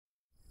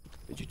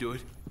Did you do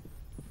it?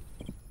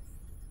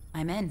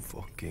 I'm in.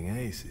 Fucking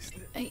ace,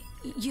 sister.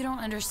 You don't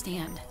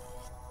understand.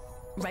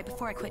 Right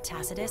before I quit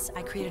Tacitus,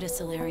 I created a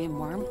Solarium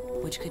worm,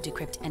 which could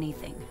decrypt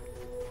anything.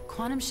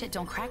 Quantum shit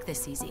don't crack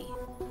this easy.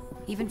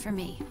 Even for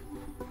me.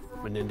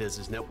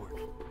 Menendez's network.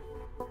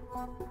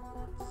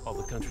 All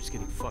the country's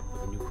getting fucked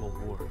with a new Cold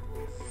War.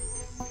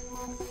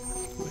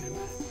 Wait a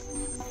minute.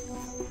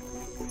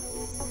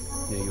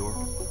 New York?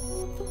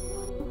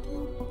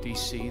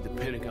 DC, the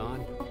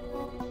Pentagon?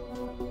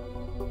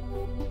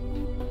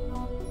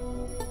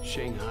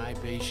 Shanghai,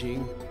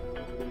 Beijing?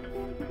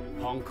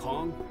 Hong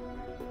Kong?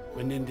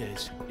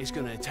 Menendez is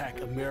gonna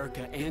attack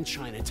America and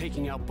China,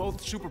 taking out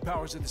both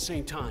superpowers at the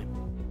same time.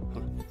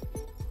 Huh.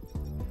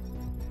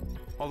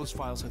 All those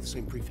files have the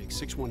same prefix,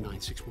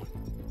 61961.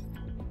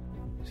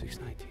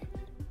 619.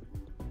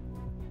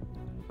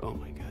 Oh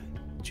my God,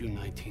 June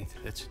 19th,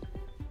 that's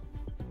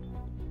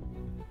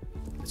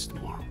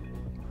tomorrow.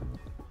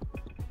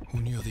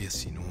 Junio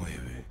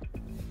 19.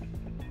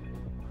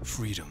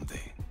 Freedom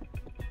Day.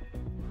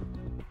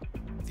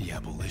 The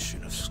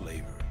abolition of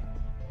slavery.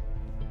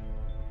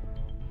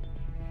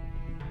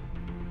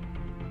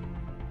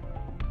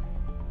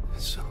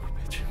 Son of a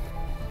bitch.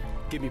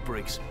 Give me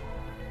breaks,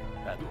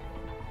 Admiral.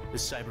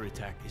 This cyber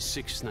attack is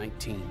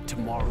 619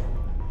 tomorrow.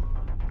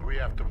 We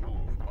have to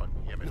move on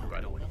Yemen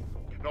right No. away.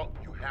 No,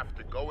 you have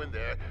to go in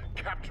there,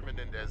 capture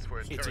Menendez for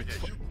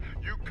interrogation.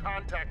 You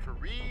contact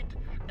Fareed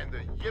and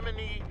the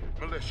Yemeni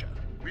militia.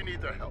 We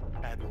need their help.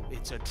 Admiral,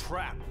 it's a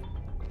trap.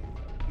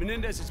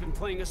 Menendez has been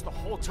playing us the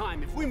whole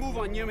time. If we move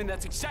on Yemen,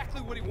 that's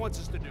exactly what he wants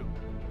us to do.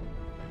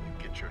 You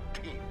get your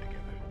team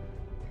together.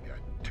 You got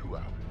 2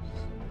 hours.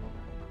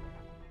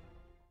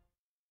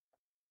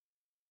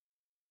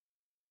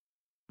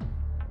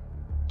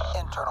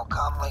 Internal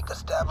comm link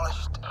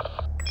established.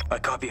 I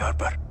copy,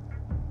 Harper.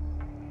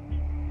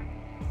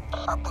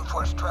 Our Blue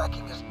Force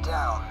tracking is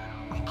down.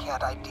 We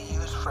can't ID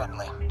you as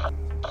friendly.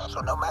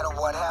 So no matter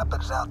what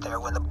happens out there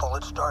when the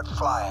bullets start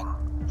flying,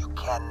 you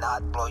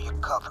cannot blow your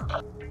cover.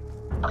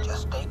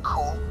 Just stay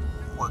cool.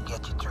 We'll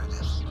get you through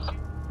this.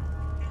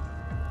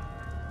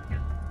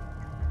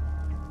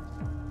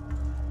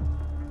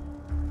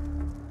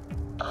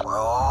 We're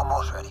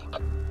almost ready.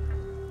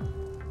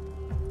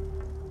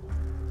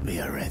 We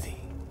are ready.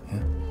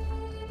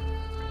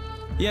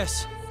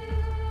 Yes.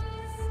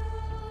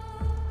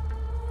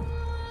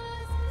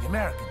 The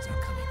Americans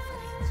are coming for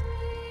it.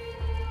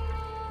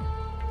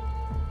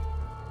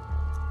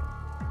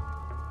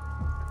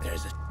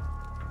 There's a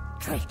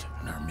traitor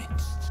in our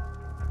midst.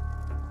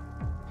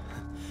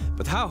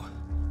 But how?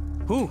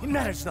 Who? It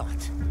matters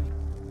not.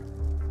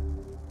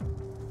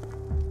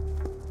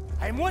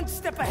 I am one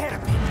step ahead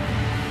of you.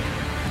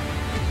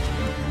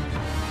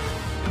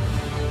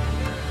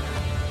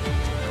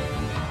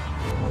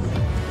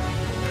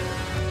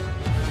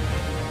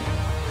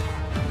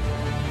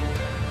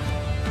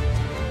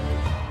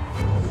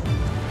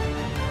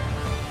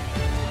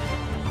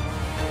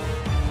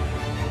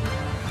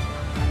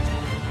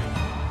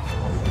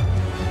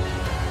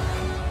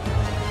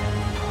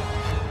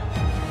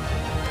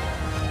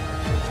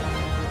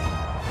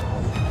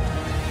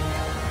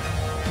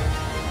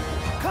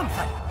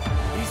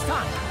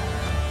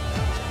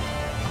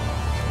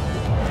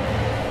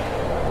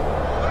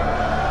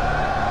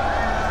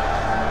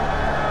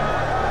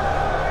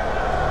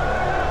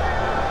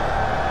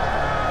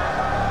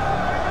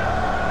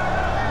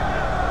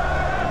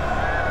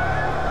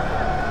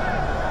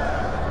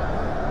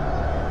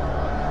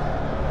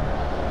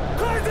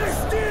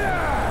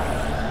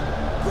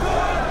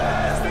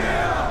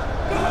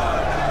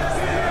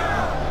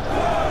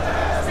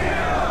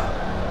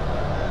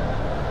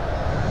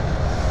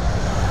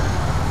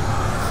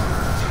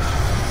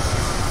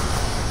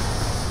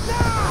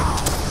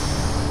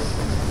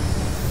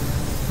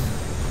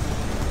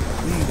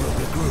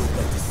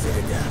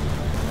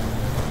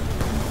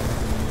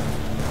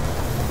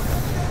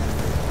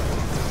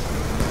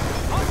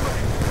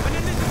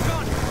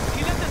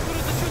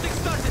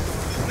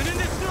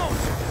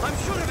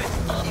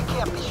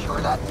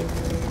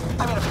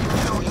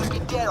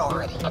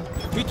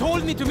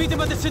 To meet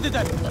him at the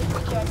Citadel. We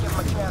can't give him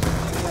a chance to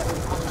dig in.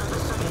 Move through the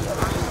city and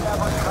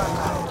reestablish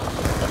contact.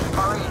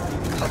 Hurry,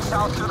 head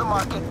south through the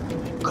market.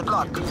 Good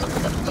luck.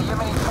 The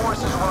Yemeni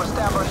forces will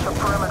establish a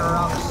perimeter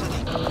around the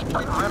city.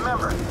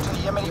 Remember, to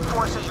the Yemeni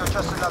forces, you're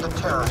just another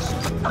terrorist.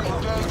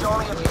 Engage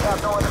only if you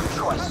have no other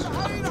choice.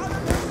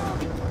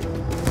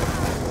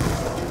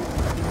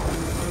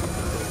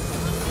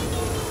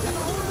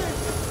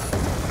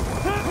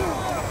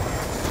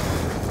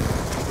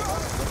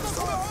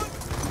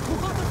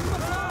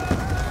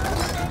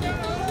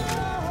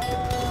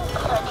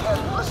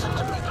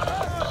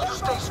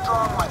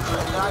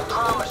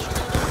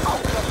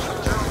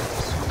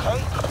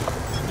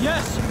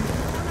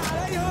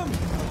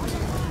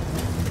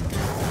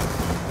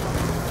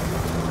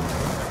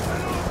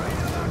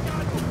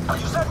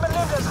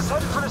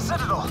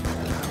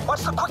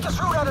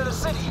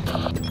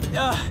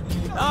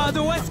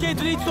 The west gate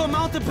leads to a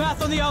mountain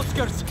path on the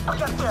outskirts.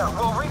 Get there.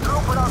 We'll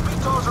regroup when our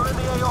Vitos are in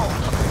the AO.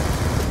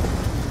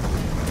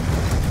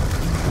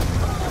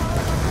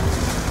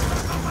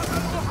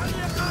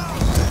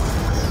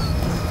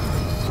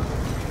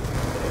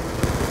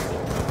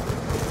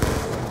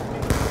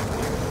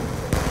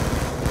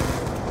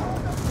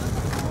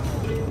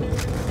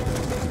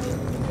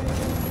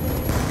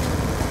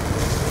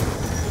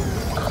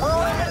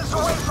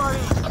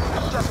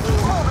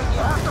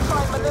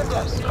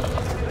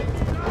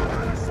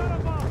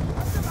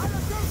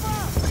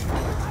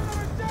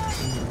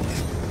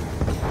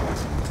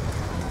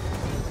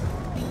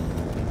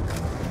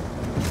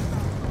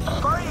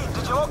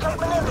 you locate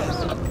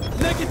Menendez?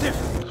 Negative!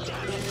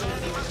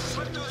 He must have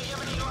slipped through the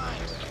Yemeni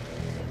lines.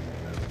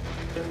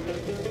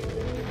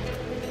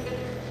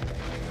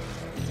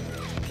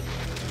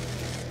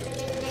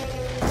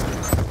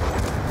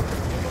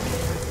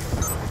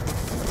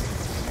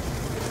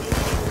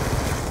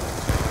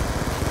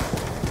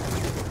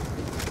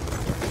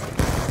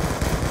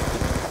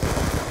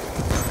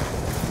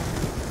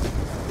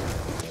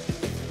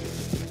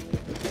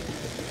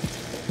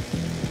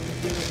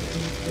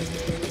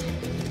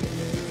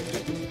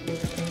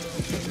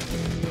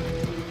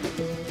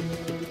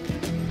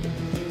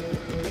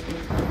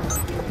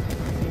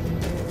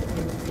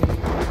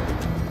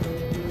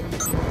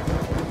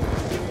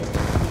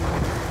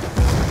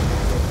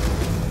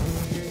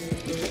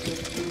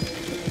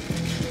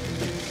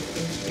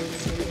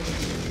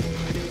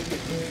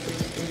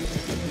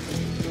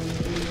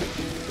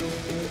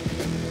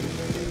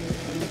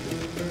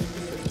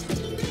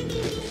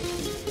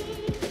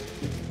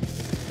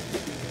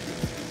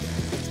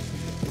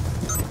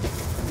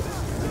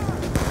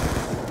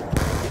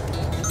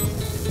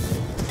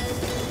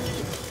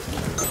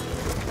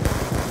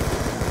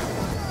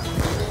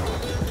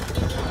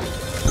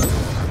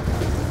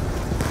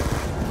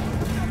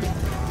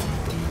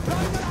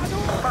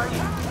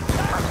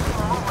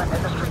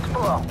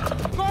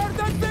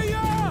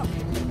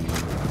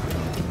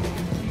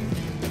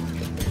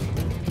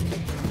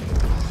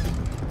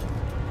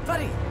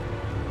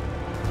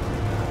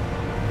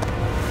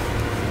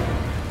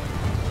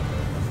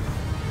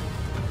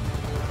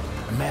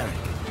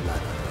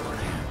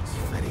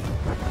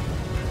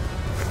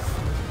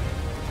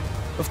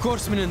 Of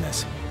course,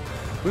 Menendez.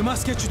 We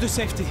must get you to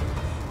safety.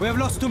 We have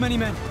lost too many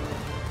men.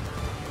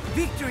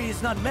 Victory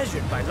is not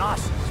measured by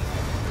losses.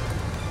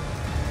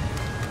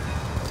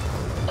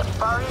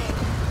 Farid,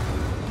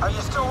 are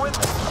you still with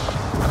me?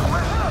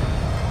 We're hit!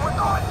 We're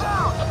going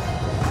down!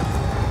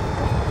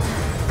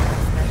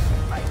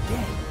 Measured by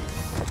death.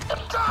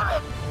 Damn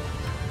it!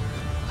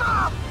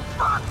 Ah,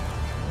 fuck!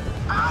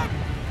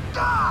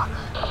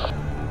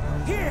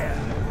 Here!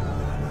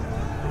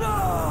 No!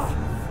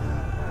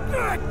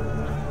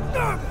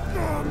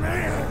 Oh,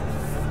 man!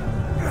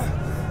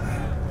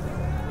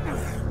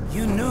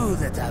 You knew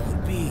that I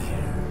would be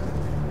here.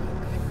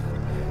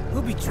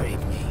 Who betrayed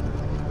me?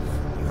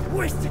 You're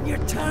wasting your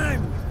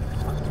time!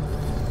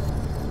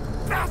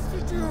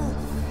 Bastard you!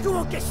 You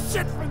won't get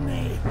shit from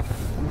me!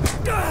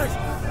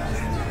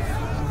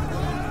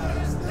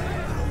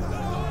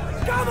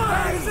 Come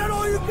on! Is that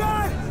all you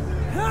got?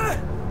 Huh?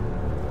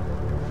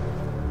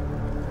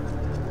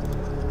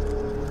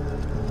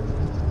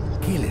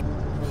 Kill it.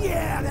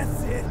 Yeah,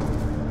 that's it.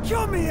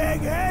 Kill me,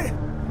 egghead!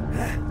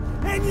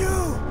 And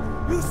you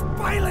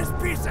spineless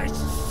piece of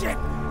shit!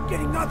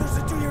 Getting others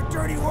to do your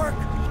dirty work!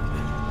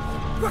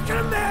 What kind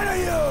of man are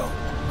you?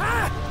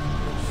 Huh?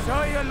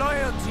 Show your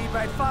loyalty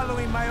by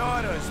following my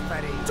orders,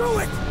 buddy. Do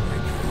it!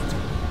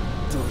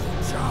 Do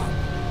the job.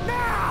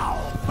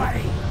 Now,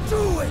 buddy!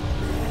 Do it,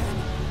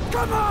 man!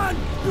 Come on!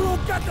 You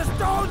won't get the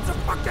stones to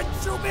fucking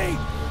shoot me!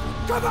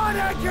 Come on,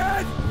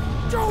 egghead!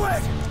 Do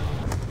it!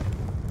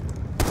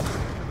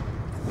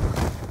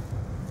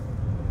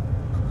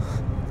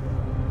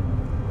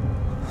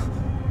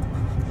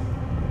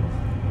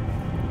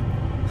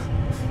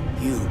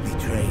 You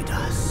betrayed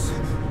us,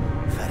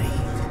 Farid.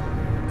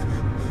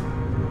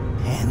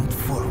 And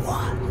for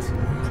what?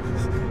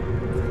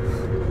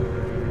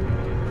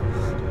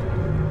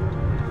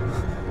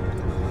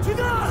 To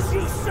those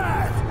you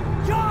serve,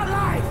 your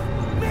life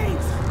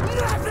means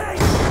nothing!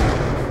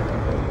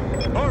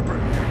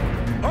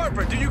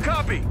 Harper, do you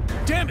copy?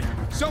 Damn it!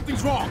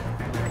 Something's wrong!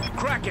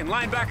 Kraken,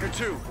 linebacker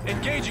 2.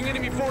 Engaging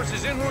enemy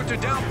forces en route to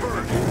down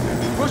Bird.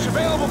 Push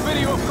available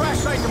video of crash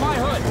site to my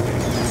HUD.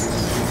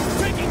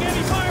 Taking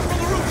enemy fire from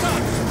the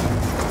rooftops!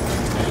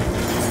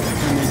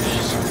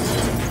 Menendez.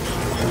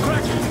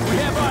 Kraken, we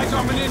have eyes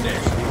on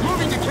Menendez.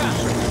 Moving to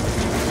capture.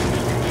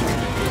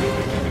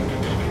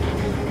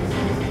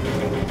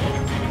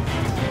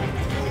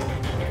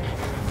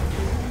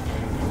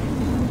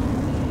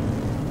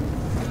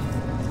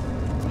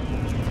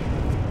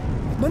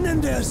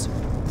 Menendez!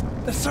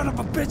 The son of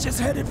a bitch is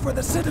headed for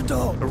the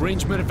Citadel!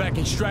 Arrange medevac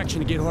extraction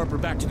to get Harper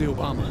back to the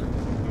Obama.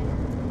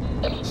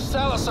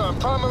 Salazar,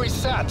 primary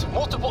SAT.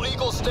 Multiple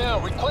Eagles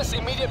down. Request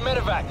immediate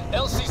medevac.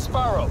 LC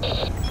Sparrow.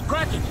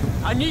 Kraken,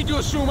 I need to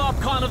assume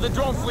OpCon of the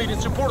drone fleet in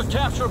support of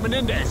capture of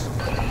Menendez.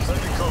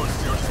 Sending codes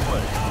to your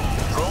display.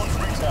 Drones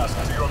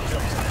retasked to your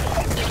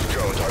objective.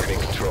 Drone targeting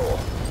control.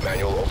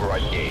 Manual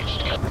override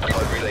engaged.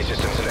 HUD relay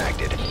systems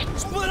enacted.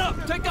 Split up!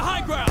 Take the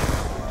high ground!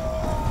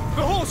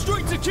 The whole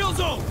street's a kill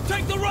zone!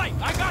 Take the right!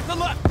 I got the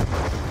left!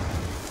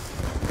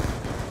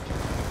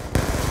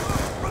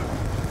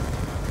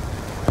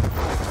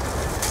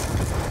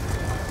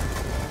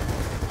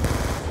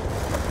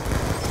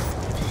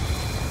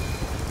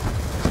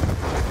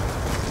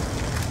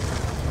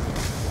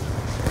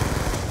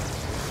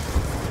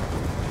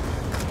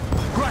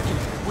 Kraken,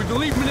 we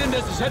believe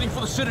Menendez is heading for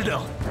the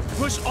Citadel.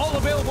 Push all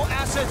available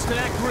assets to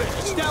that grid.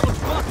 Establish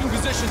blocking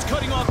positions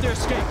cutting off their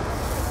escape.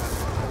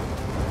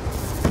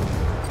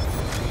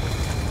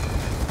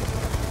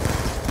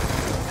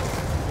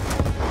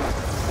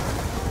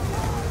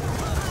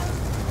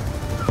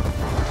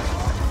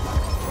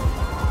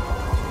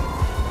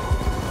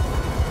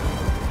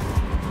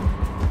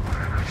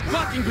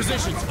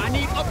 positions. I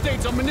need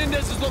updates on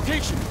Menendez's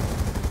location.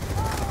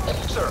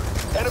 Sir,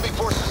 enemy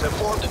forces have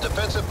formed a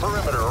defensive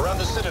perimeter around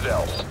the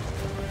Citadel.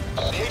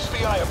 The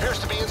HVI appears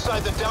to be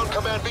inside the down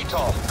command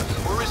VTOL.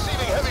 We're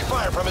receiving heavy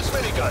fire from its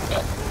minigun.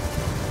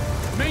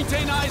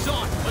 Maintain eyes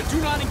on, but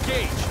do not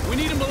engage. We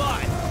need him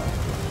alive.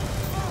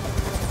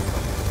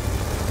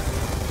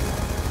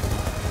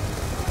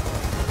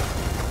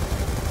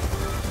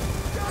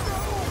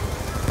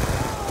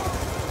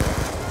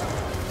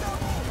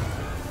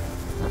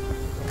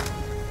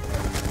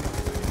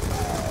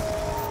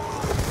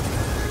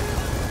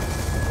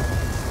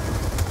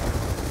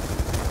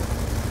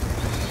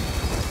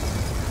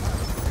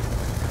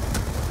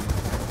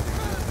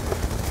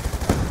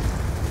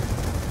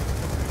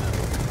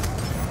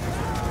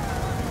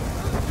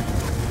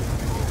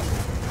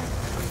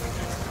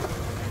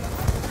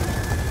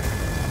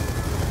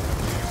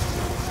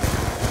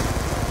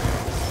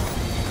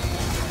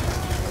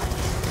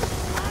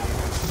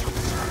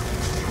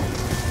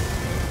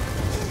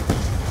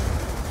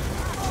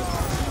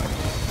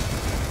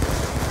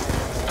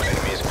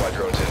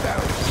 Drones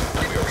inbound.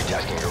 We are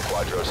retasking your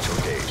quadros to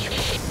engage.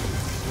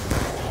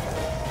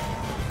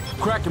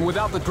 Kraken,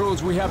 without the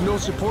drones, we have no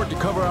support to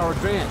cover our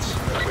advance.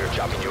 We are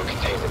chopping you a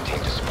containment team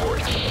to support.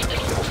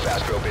 They will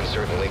fast rope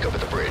insert and link up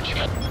at the bridge.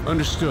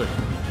 Understood.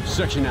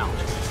 Section out.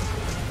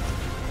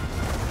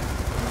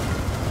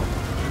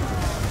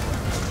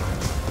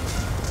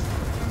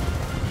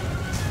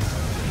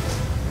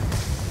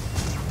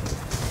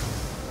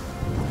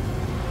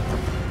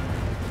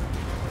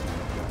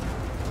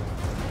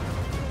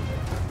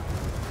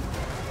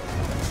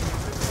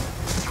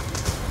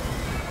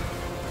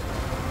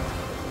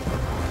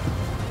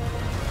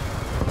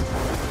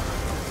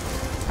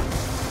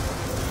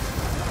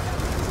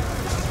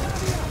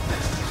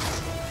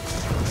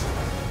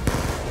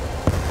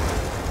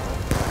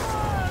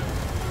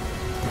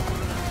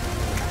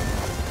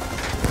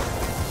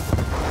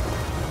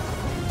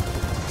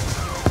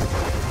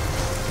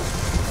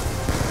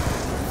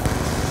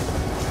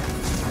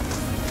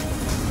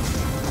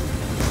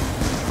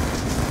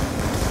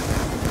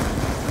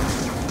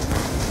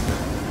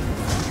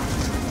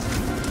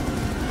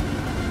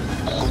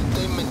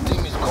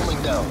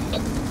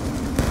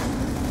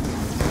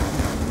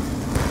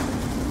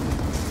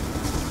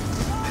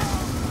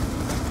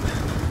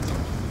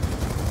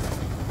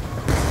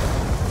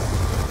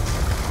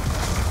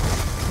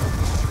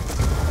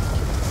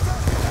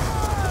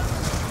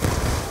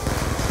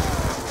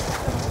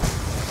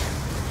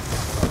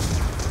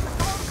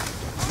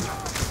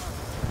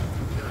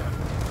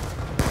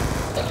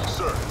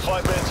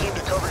 Five-man team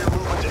to cover your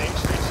movement to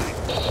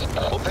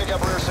HVT. We'll pick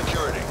up rear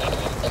security.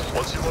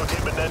 Once you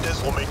locate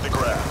Menendez, we'll make the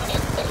grab.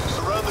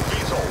 Surround the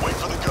VTOL, wait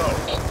for the go.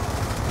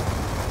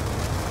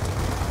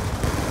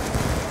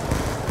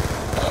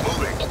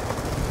 Moving.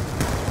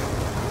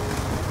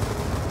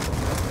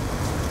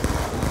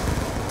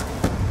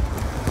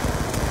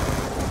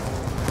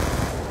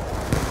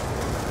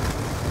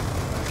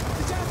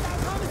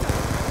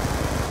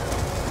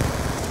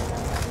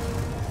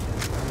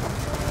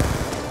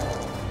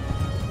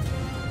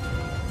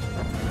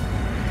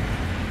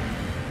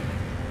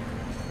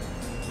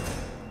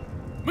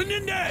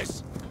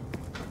 Menendez!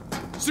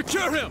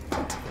 Secure him!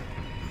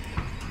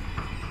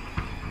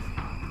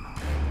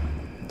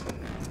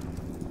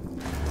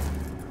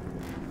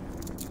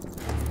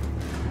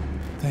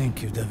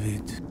 Thank you,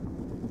 David.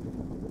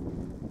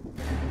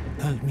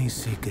 Help me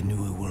seek a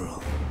newer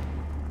world.